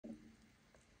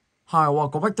Hi,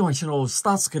 welcome back to my channel.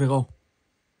 Start go.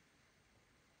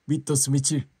 Vito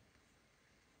Smichi.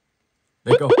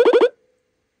 Let's go.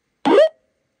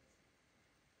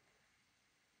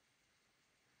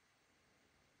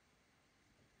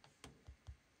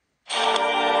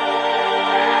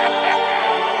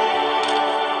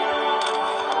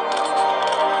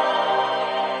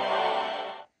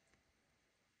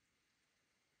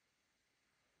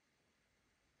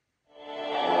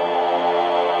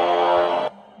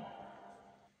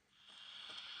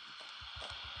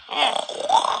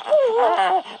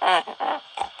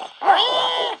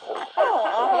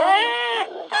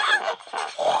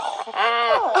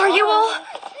 Are you all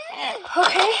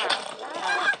okay?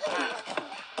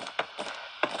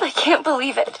 I can't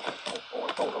believe it.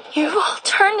 You all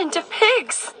turned into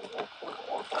pigs.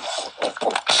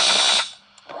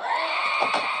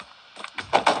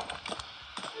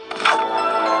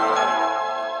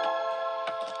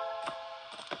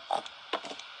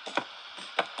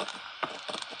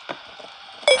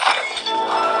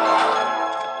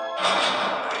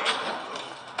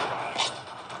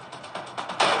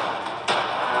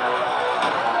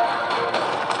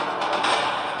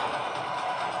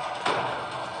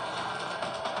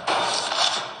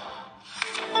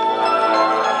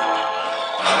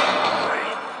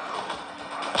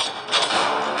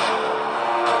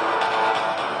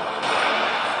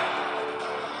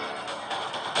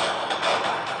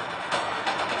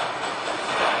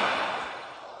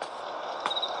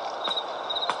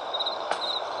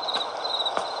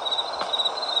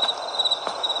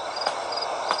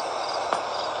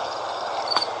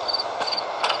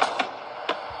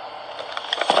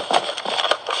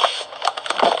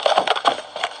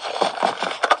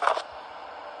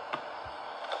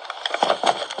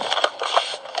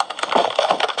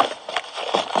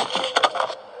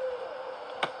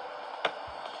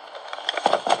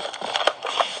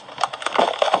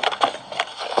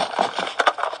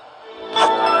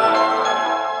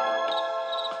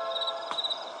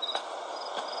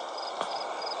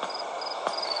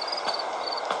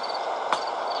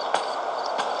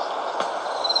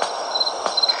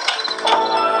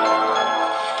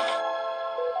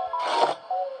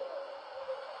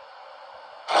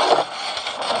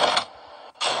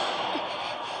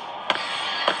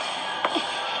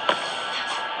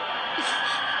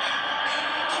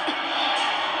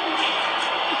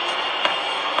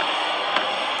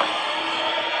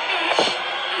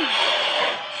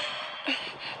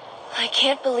 I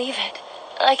can't believe it.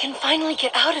 I can finally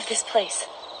get out of this place.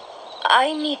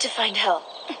 I need to find help.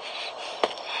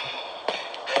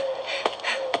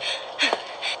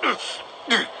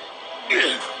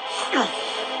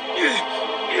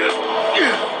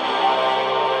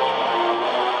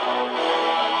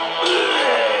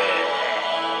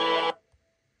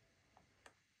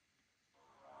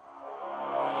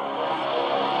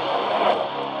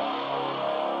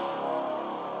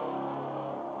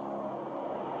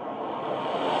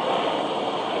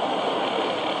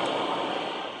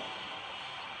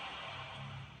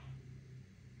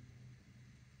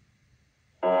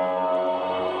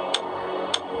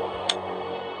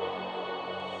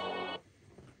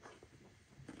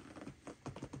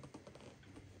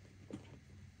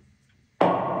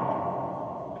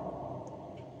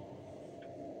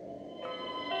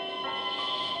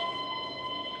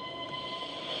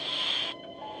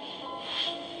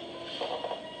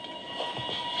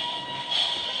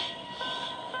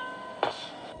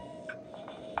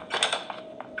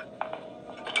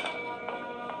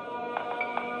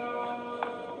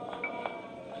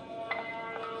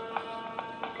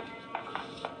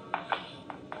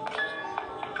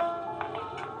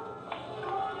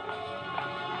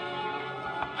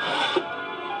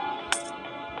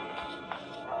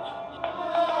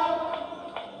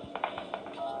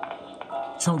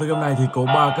 Trong tựa game này thì có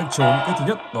 3 cách trốn. Cách thứ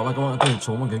nhất đó là các bạn có thể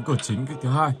trốn bằng cánh cửa chính. Cách thứ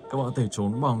hai các bạn có thể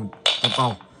trốn bằng con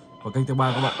tàu. Và cách thứ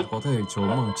ba các bạn có thể trốn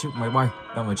bằng chiếc máy bay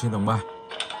đang ở trên tầng 3.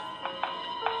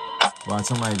 Và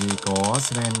trong này thì có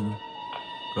Sren,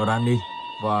 Granny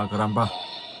và Grandpa.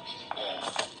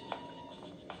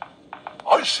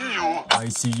 I see you. I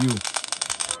see you.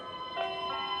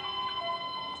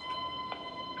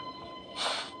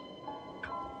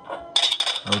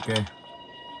 Ok.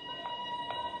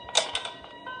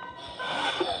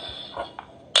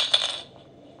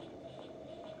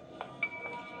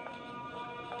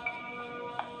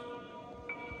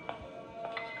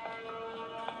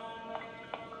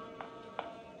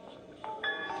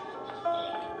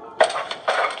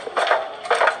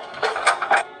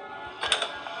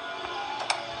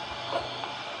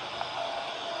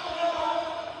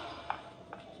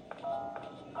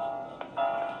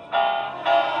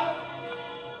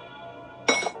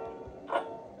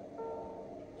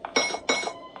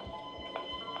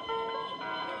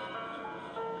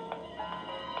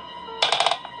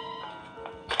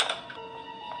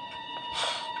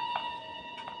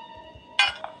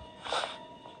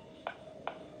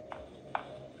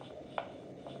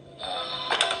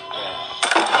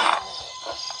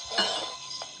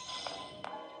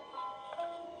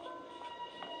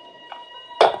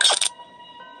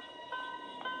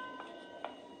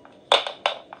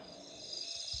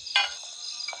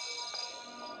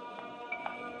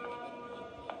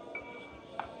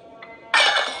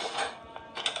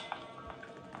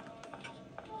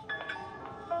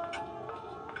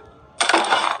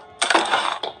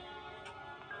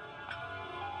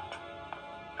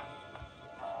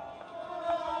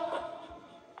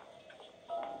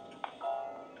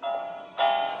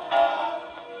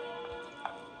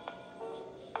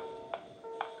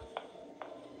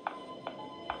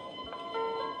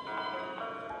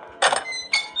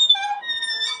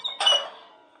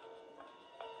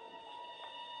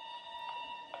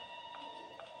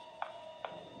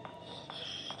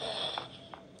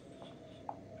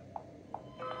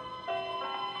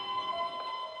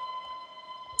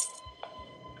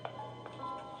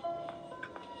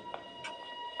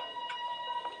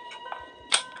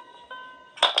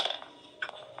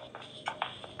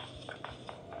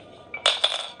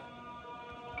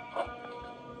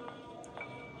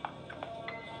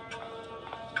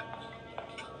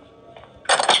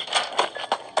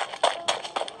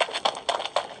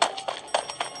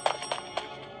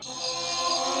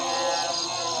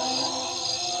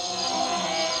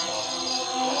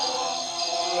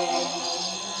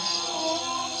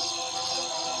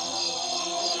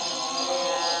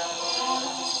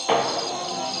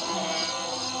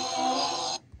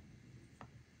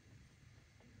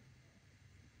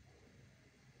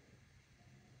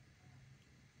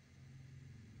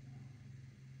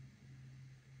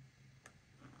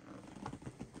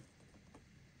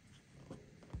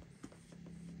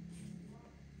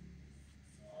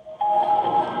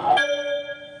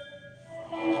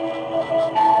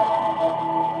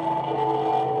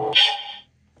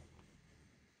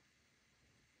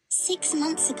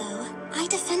 ago, I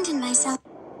defended myself.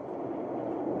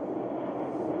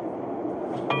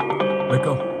 Let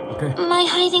go. Okay. My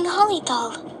hiding holly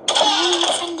doll. My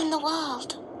only friend in the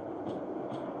world.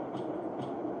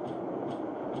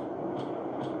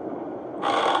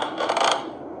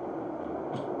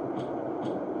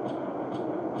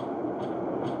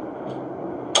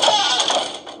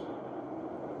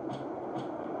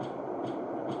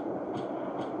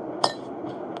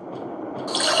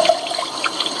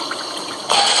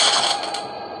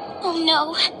 Oh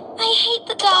no, I hate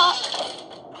the dark.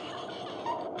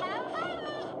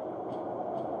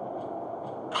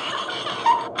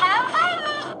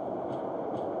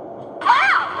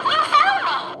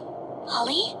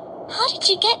 Holly, how did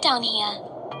you get down here?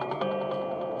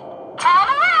 Turn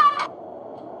around!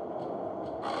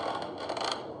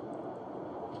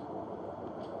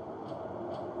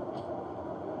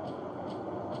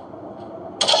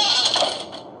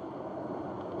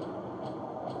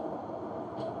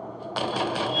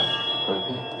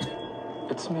 Ruby,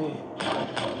 it's me.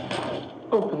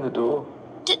 Open the door.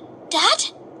 Dad?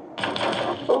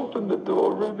 Open the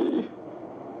door, Ruby.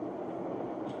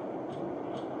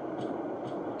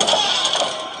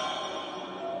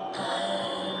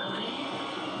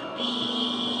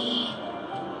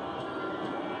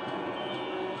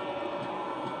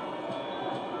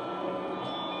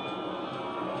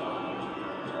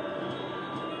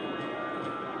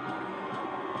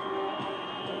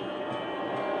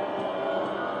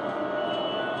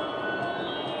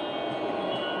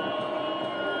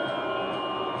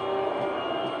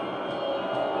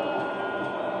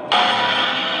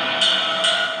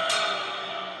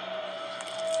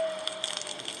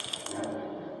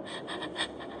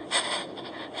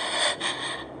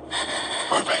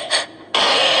 Ruby.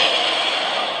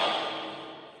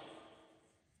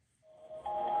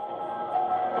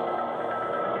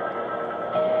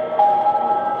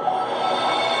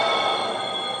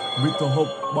 Riddle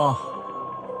Hope 3.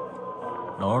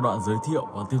 Đó là đoạn giới thiệu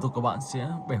và tiếp tục các bạn sẽ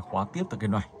bẻ khóa tiếp từ cái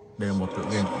này. Đây là một tựa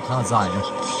game cũng khá là dài này.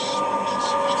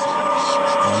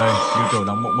 Ở đây như kiểu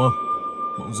đang mộng mơ,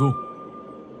 mộng du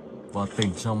và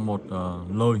tỉnh trong một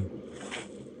nơi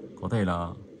có thể là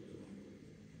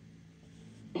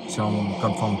trong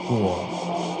căn phòng của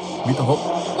Riddle Hope.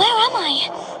 Where am I?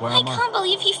 Where I am I? can't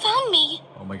believe he found me.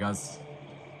 Oh my god.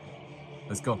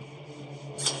 Let's go.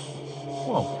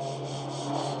 Whoa.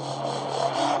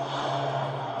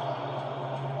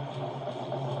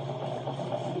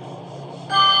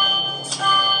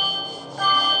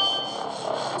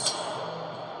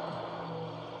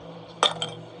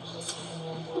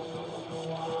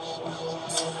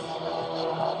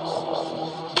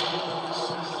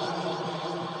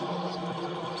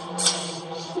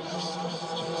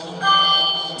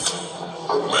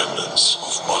 Remnants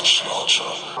of much larger.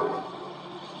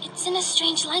 It's in a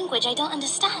strange language I don't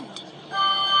understand.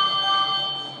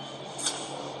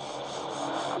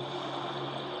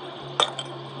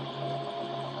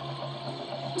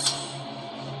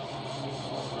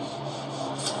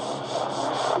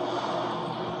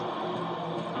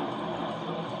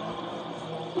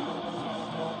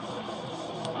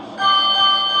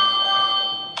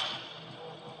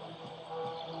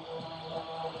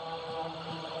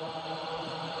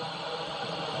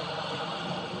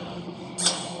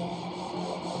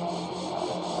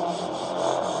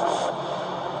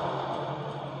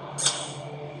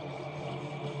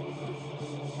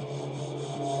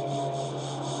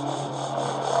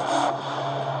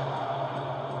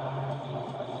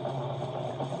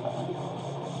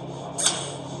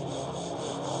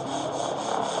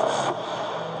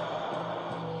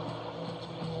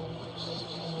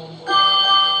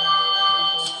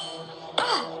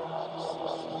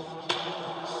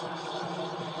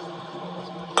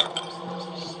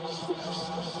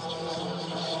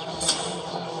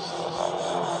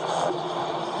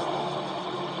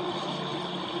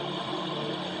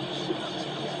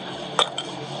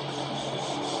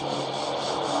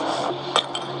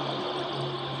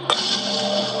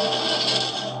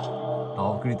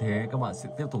 Đó, cứ như thế các bạn sẽ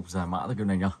tiếp tục giải mã từ game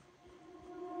này nhá.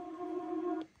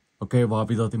 Ok, và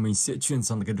bây giờ thì mình sẽ chuyển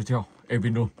sang cái tiếp theo,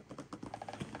 Evin Room.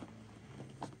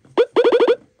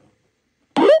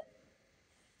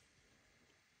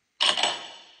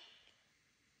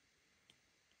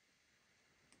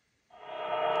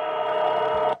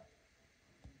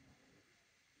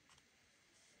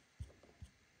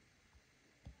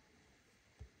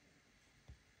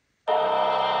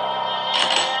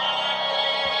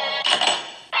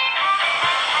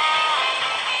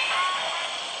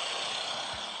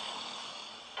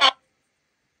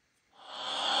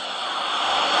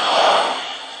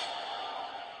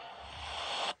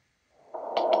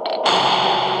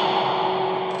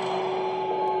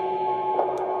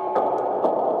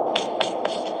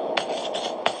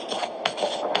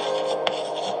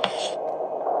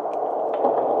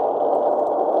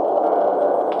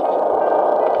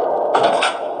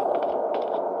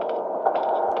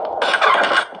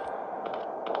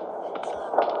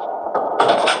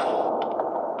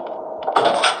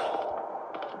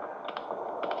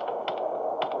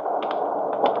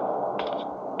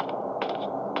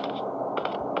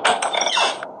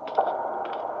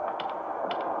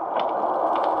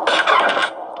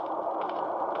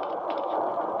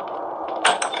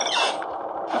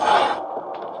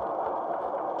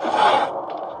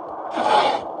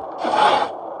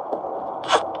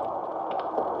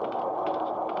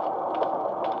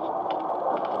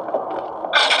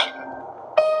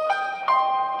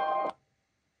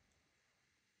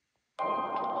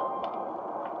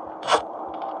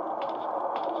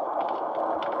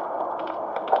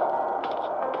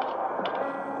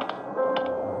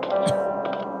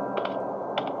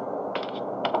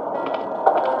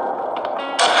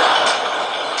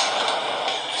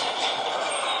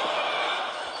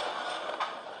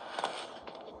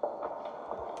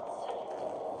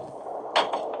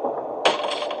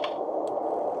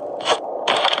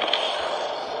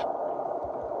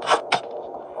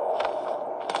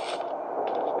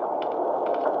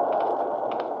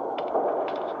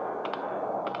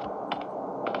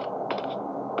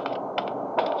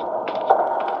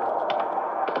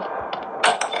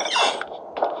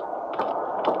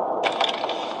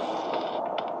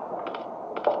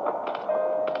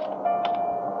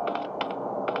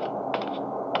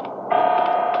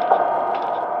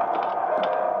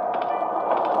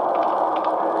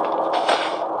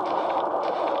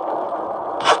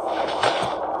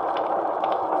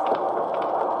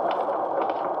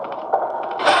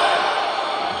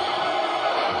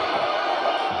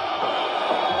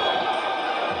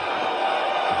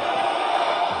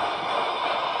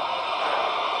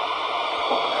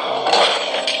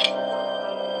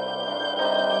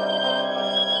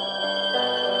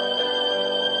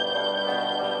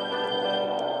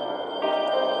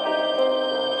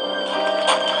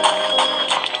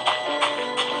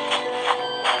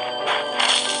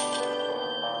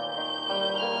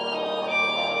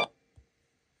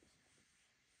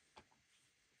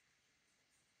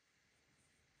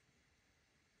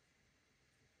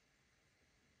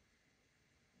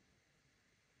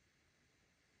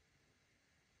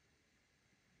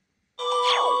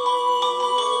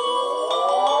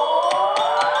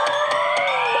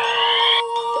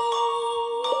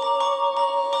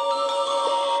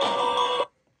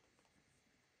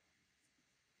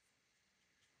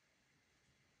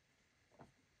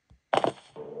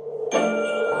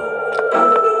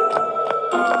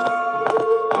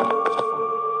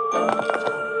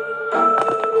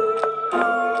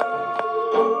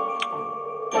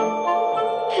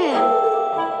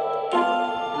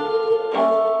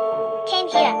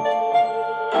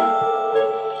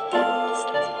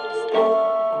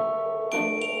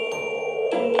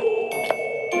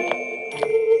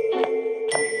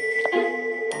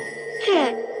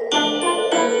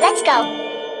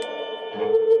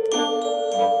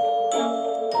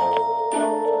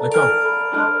 Lấy cầu.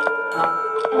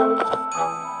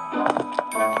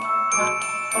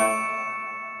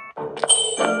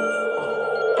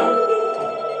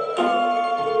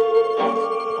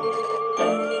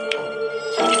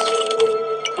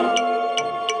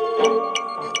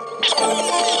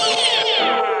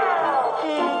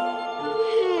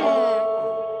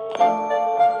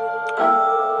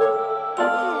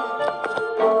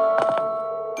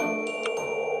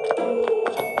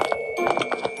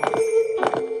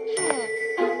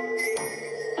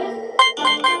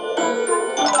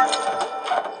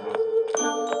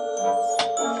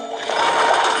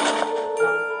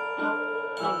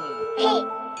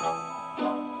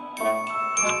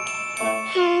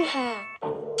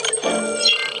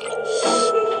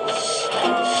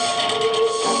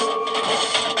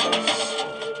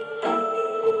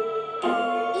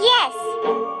 Yes.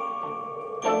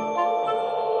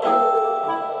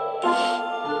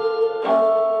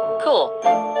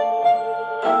 Cool.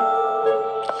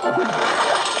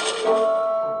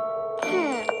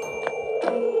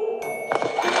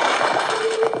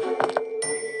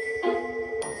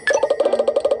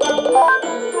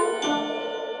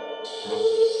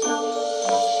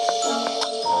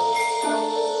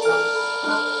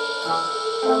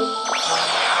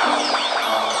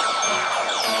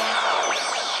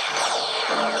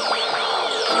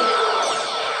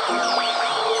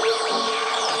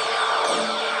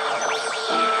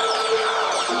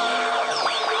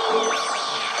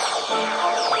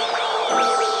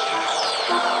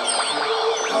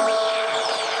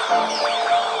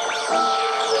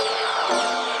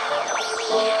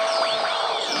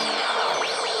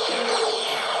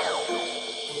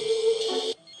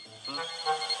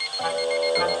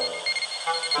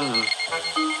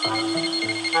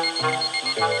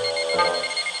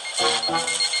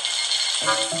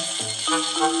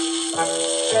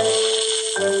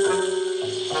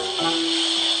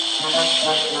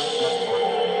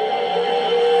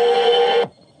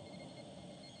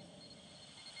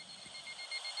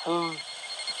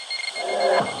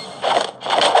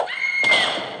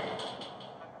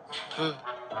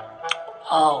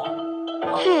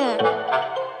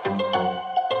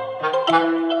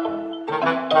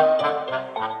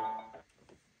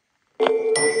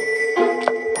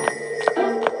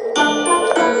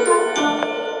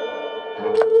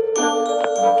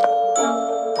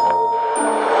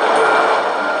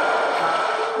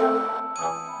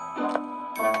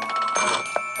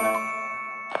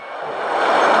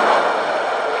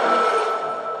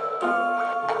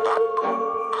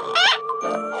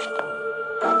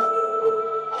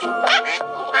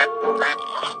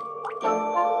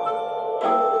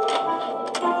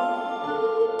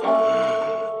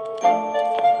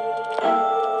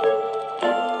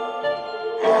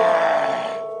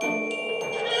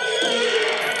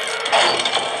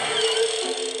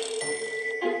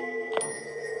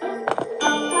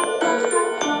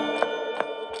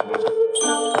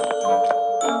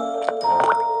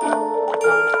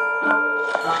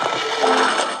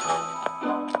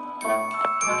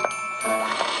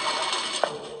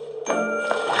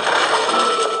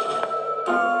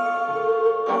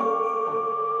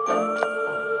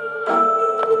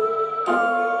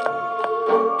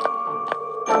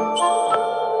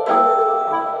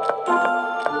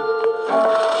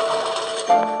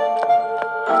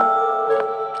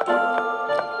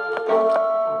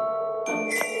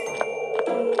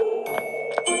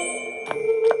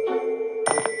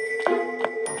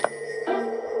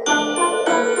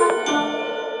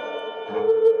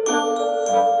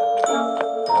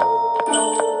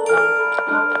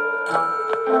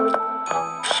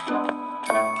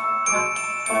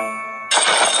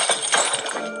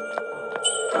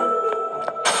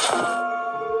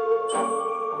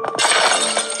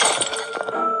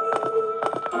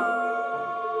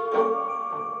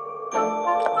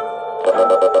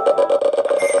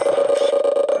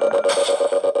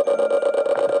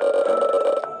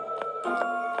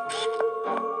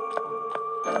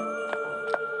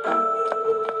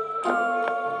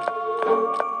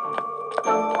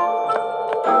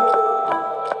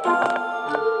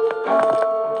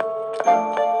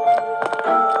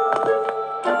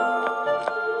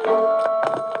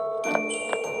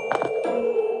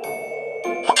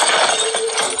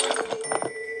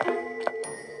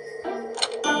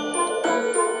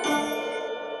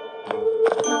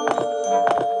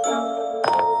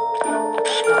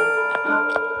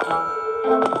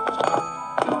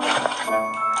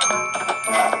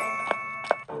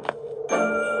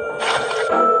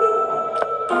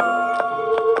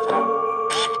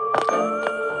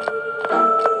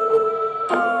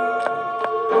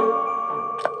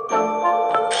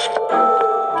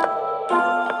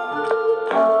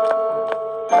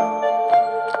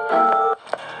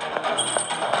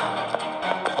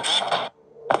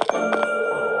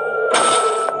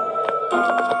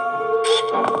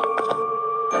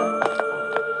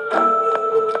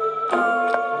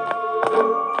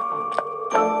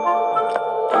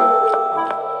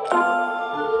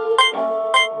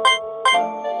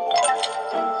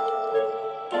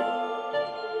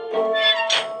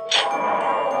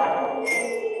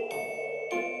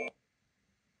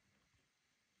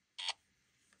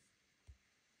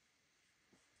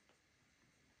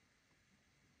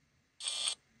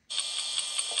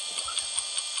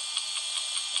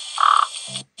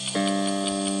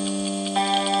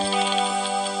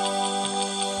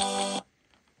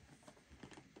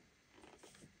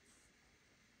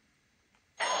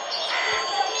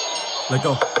 Lấy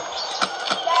cầu.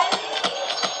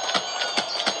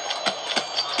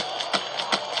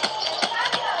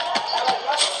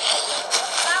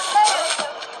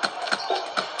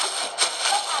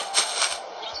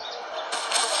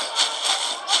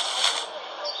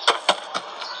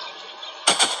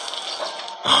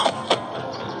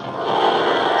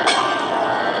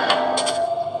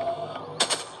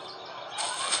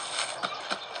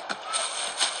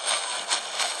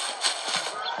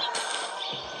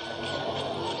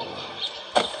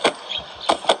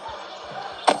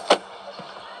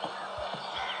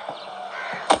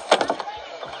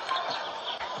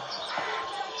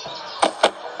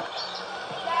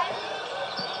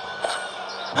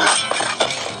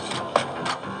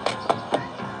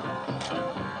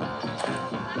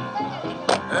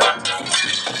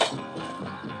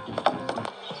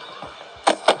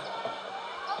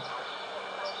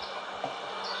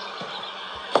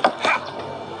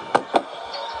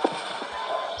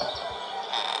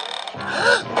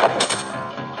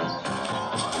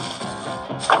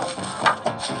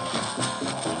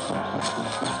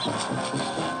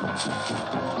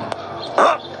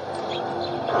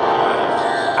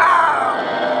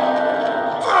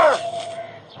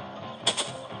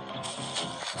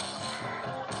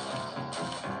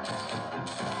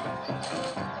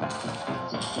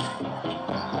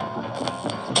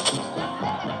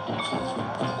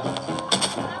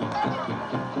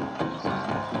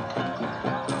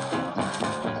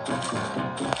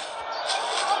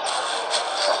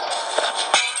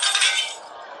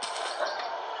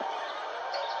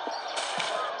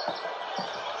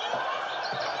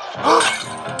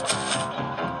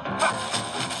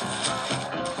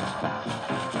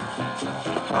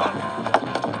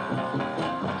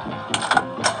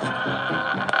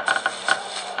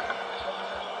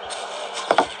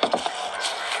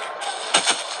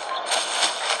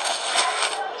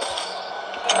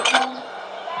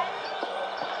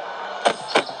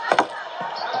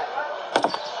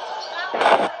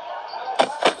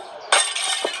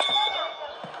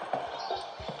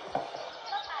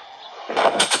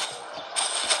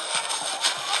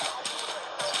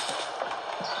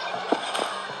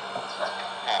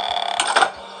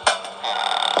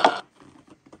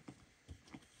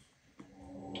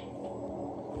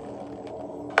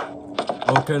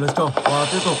 Ok, let's go. Và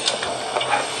tiếp tục.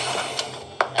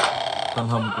 Căn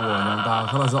hầm của nhà ta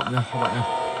khá là rộng nha các bạn nha.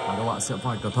 Và các bạn sẽ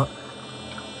phải cẩn thận.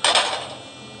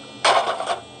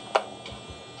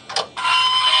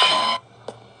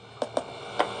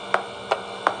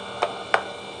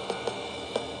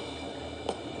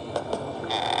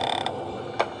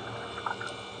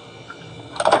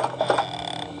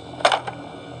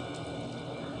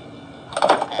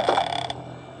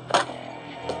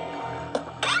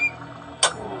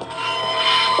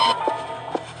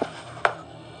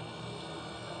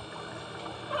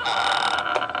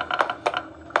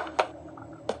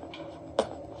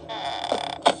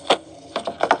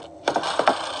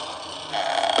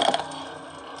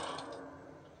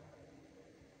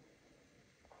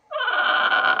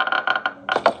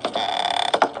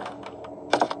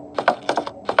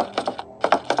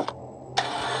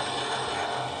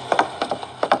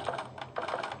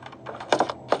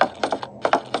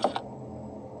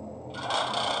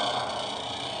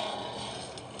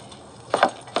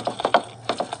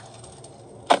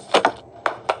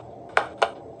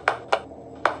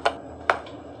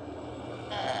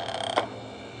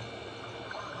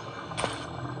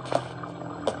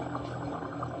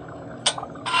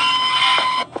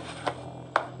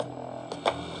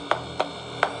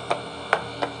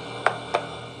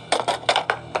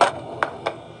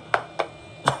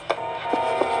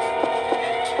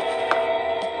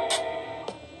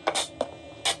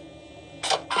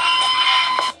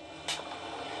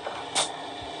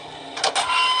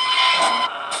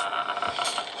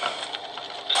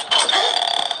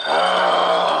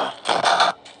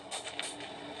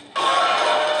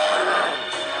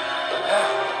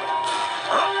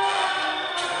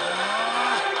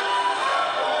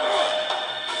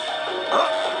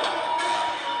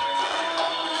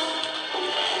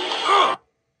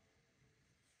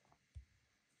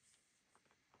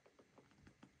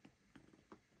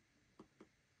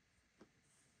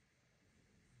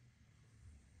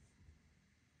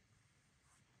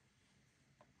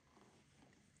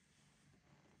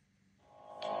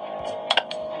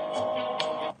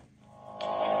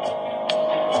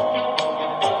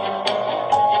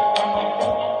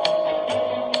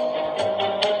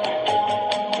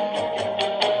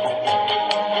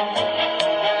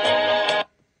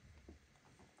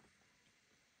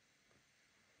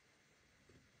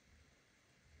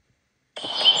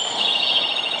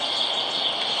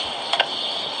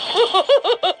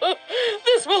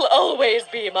 always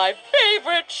be my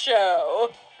favorite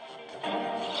show.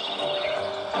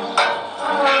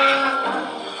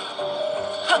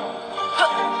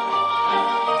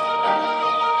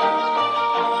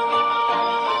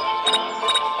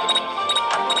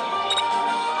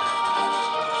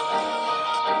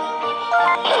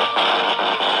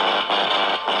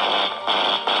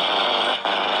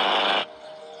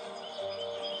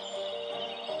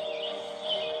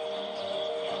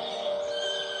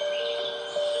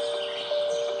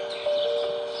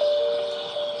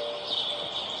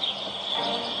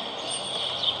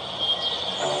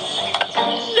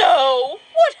 No!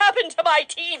 What happened to my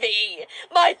TV?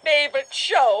 My favorite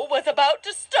show was about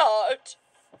to start.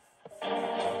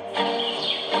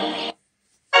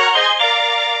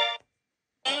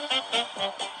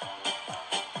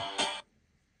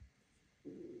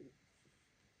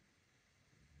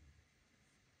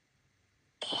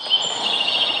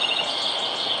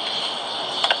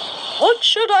 What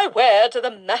should I wear to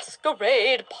the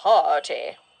masquerade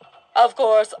party? Of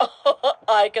course,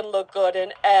 I can look good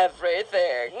in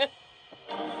everything.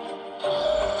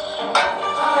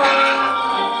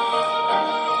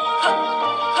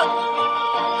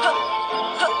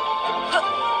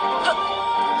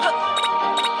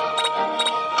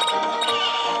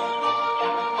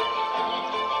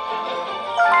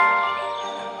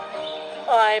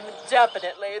 I'm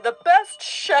definitely the best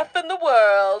chef in the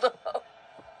world.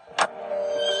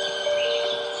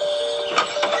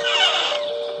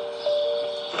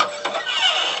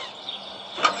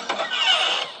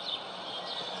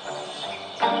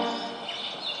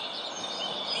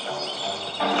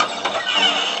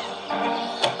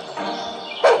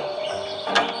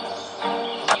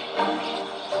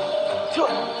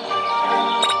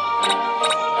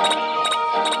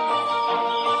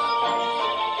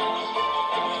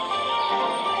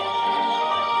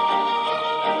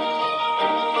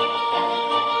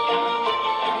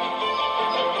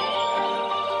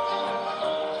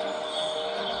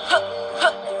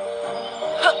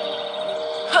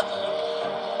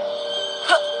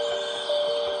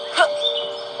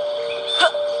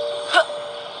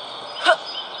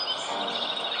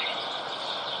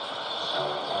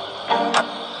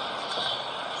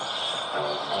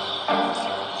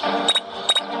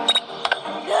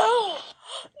 No!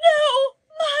 No!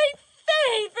 My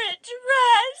favorite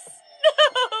dress! No,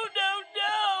 no,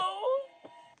 no!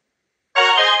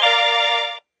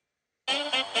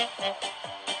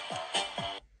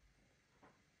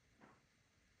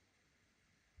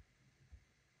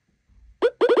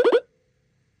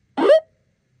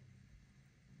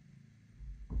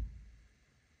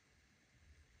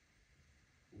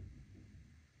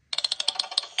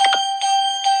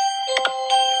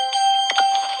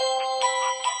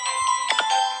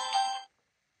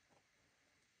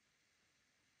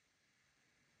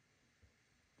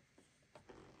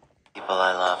 People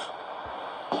I love.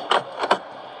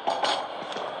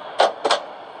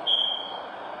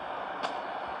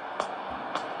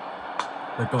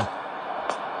 Let go.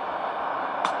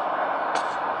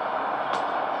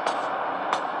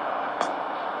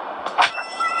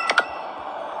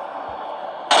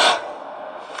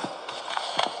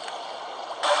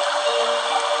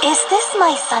 Is this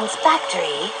my son's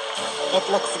factory?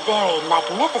 It looks very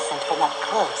magnificent from up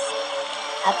close.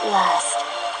 At last,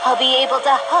 I'll be able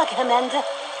to hug him and...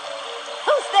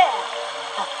 Who's there?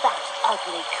 A fat,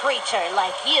 ugly creature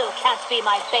like you can't be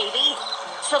my baby.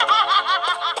 So...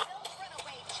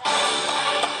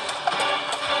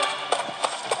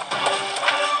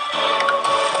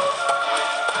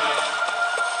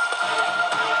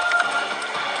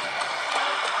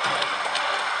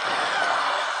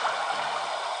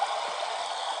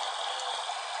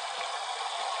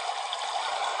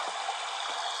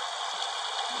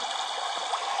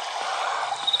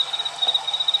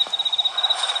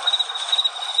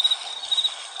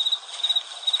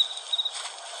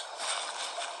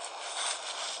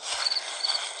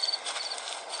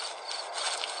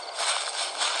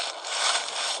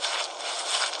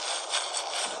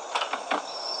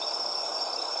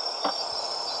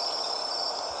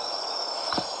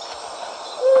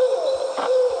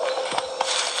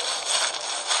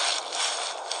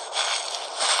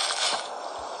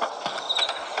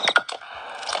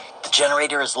 The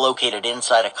generator is located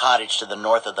inside a cottage to the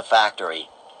north of the factory.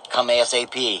 Come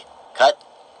ASAP. Cut.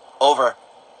 Over.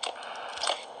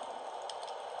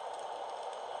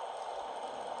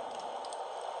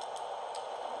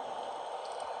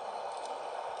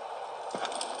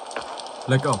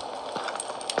 Let go.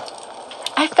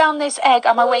 I found this egg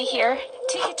on my way here.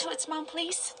 Take it to its mom,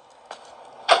 please.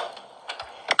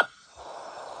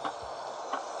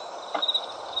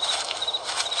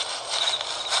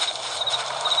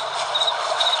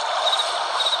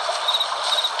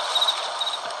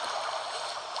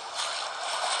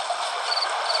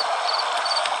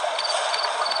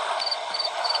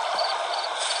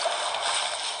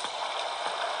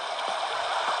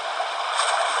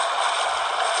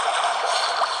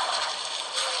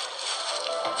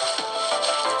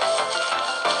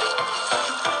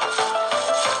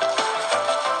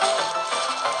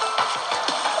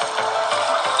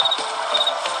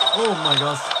 Oh my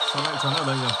god, sao lại chắn ở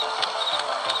đây nhỉ?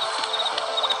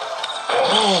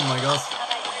 Oh my god.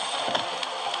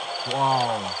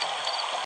 Wow.